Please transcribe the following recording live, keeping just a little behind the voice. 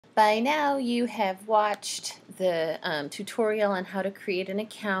By now you have watched the tutorial on how to create an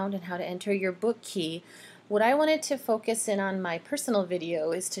account and how to enter your book key. What I wanted to focus in on my personal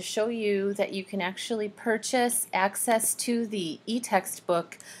video is to show you that you can actually purchase access to the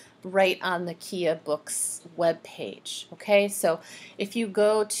e-textbook right on the Quia Books webpage. Okay, so if you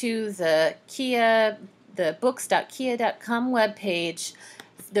go to the books.quia.com webpage,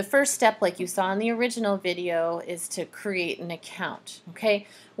 the first step, like you saw in the original video, is to create an account. Okay,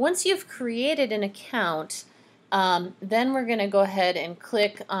 once you've created an account, then we're going to go ahead and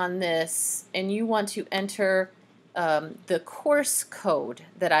click on this, and you want to enter the course code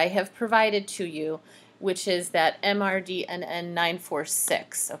that I have provided to you, which is that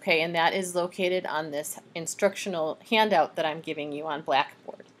MRDNN946. Okay, and that is located on this instructional handout that I'm giving you on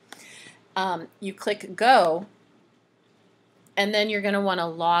Blackboard. You click Go, and then you're going to want to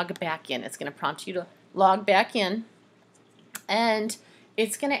log back in. It's going to prompt you to log back in, and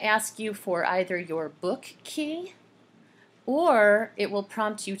it's going to ask you for either your book key or it will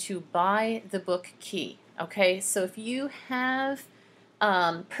prompt you to buy the book key. Okay, so if you have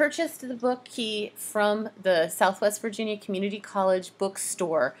purchased the book key from the Southwest Virginia Community College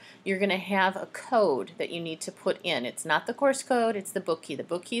bookstore, you're going to have a code that you need to put in. It's not the course code, it's the book key. The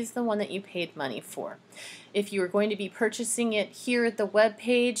book key is the one that you paid money for. If you are going to be purchasing it here at the web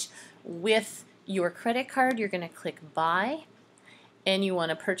page with your credit card, you're going to click Buy, and you want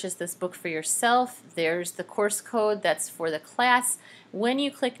to purchase this book for yourself. There's the course code that's for the class. When you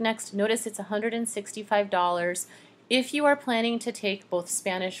click Next, notice it's $165. If you are planning to take both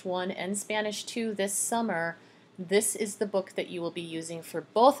Spanish 1 and Spanish 2 this summer, this is the book that you will be using for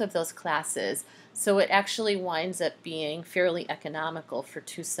both of those classes. So it actually winds up being fairly economical for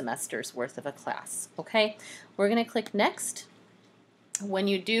 2 semesters worth of a class. Okay, we're going to click Next. When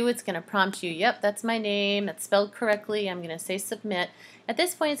you do, it's going to prompt you, yep, that's my name, that's spelled correctly. I'm going to say Submit. At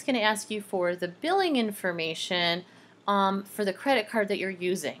this point, it's going to ask you for the billing information for the credit card that you're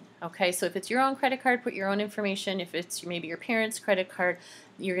using. Okay, so if it's your own credit card, put your own information. If it's maybe your parents' credit card,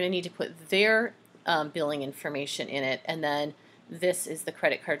 you're going to need to put their billing information in it, and then this is the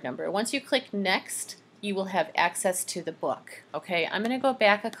credit card number. Once you click Next, you will have access to the book. Okay, I'm going to go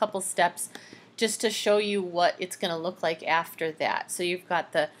back a couple steps just to show you what it's going to look like after that. So you've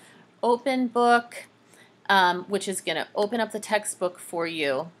got the open book, which is going to open up the textbook for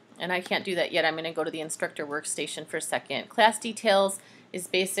you. And I can't do that yet. I'm going to go to the instructor workstation for a second. Class details is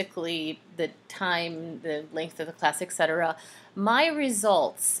basically the time, the length of the class, etc. My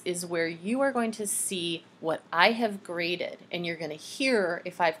results is where you are going to see what I have graded, and you're going to hear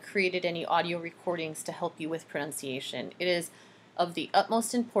if I've created any audio recordings to help you with pronunciation. It is of the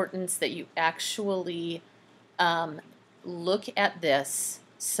utmost importance that you actually look at this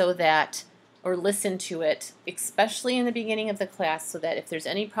so that, or listen to it, especially in the beginning of the class, so that if there's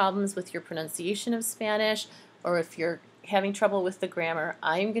any problems with your pronunciation of Spanish or if you're having trouble with the grammar,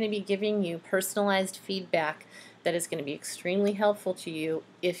 I'm going to be giving you personalized feedback that is going to be extremely helpful to you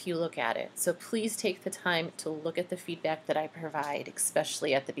if you look at it. So please take the time to look at the feedback that I provide,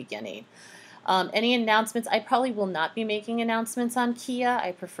 especially at the beginning. Any announcements? I probably will not be making announcements on Quia.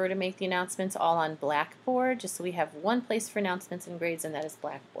 I prefer to make the announcements all on Blackboard, just so we have one place for announcements and grades, and that is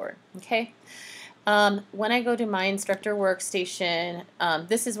Blackboard. Okay. When I go to my instructor workstation,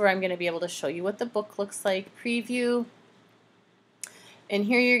 this is where I'm going to be able to show you what the book looks like. Preview. And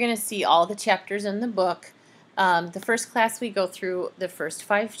here you're going to see all the chapters in the book. The first class we go through the first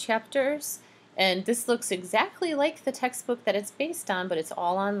 5 chapters. And this looks exactly like the textbook that it's based on, but it's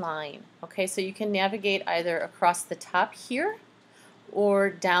all online. Okay, so you can navigate either across the top here or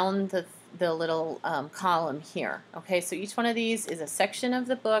down the little column here. Okay, so each one of these is a section of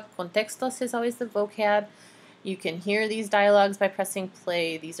the book. Contextos is always the vocab. You can hear these dialogues by pressing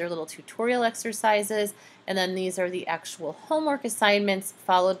play. These are little tutorial exercises, and then these are the actual homework assignments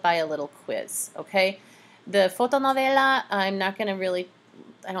followed by a little quiz. Okay, the fotonovela, I'm not going to really,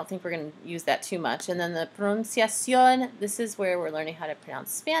 I don't think we're going to use that too much. And then the pronunciación, this is where we're learning how to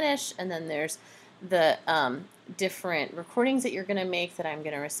pronounce Spanish. And then there's the different recordings that you're going to make that I'm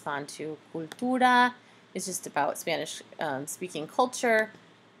going to respond to. Cultura is just about Spanish speaking culture.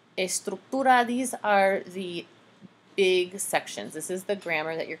 Estructura, these are the big sections. This is the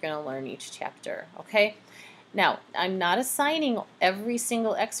grammar that you're going to learn each chapter. Okay? Now, I'm not assigning every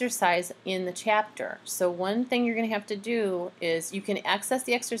single exercise in the chapter. So one thing you're going to have to do is you can access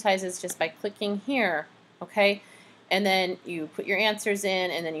the exercises just by clicking here, okay? And then you put your answers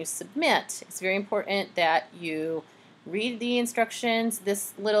in and then you submit. It's very important that you read the instructions.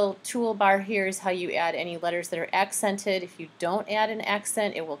 This little toolbar here is how you add any letters that are accented. If you don't add an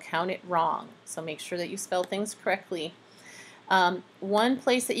accent, it will count it wrong. So make sure that you spell things correctly. One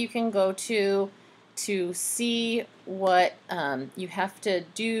place that you can go to see what you have to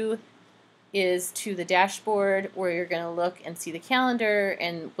do is to the dashboard, where you're going to look and see the calendar,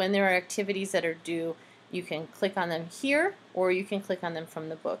 and when there are activities that are due, you can click on them here, or you can click on them from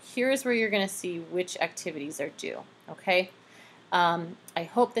the book. Here is where you're going to see which activities are due. Okay? I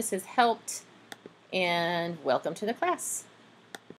hope this has helped, and welcome to the class.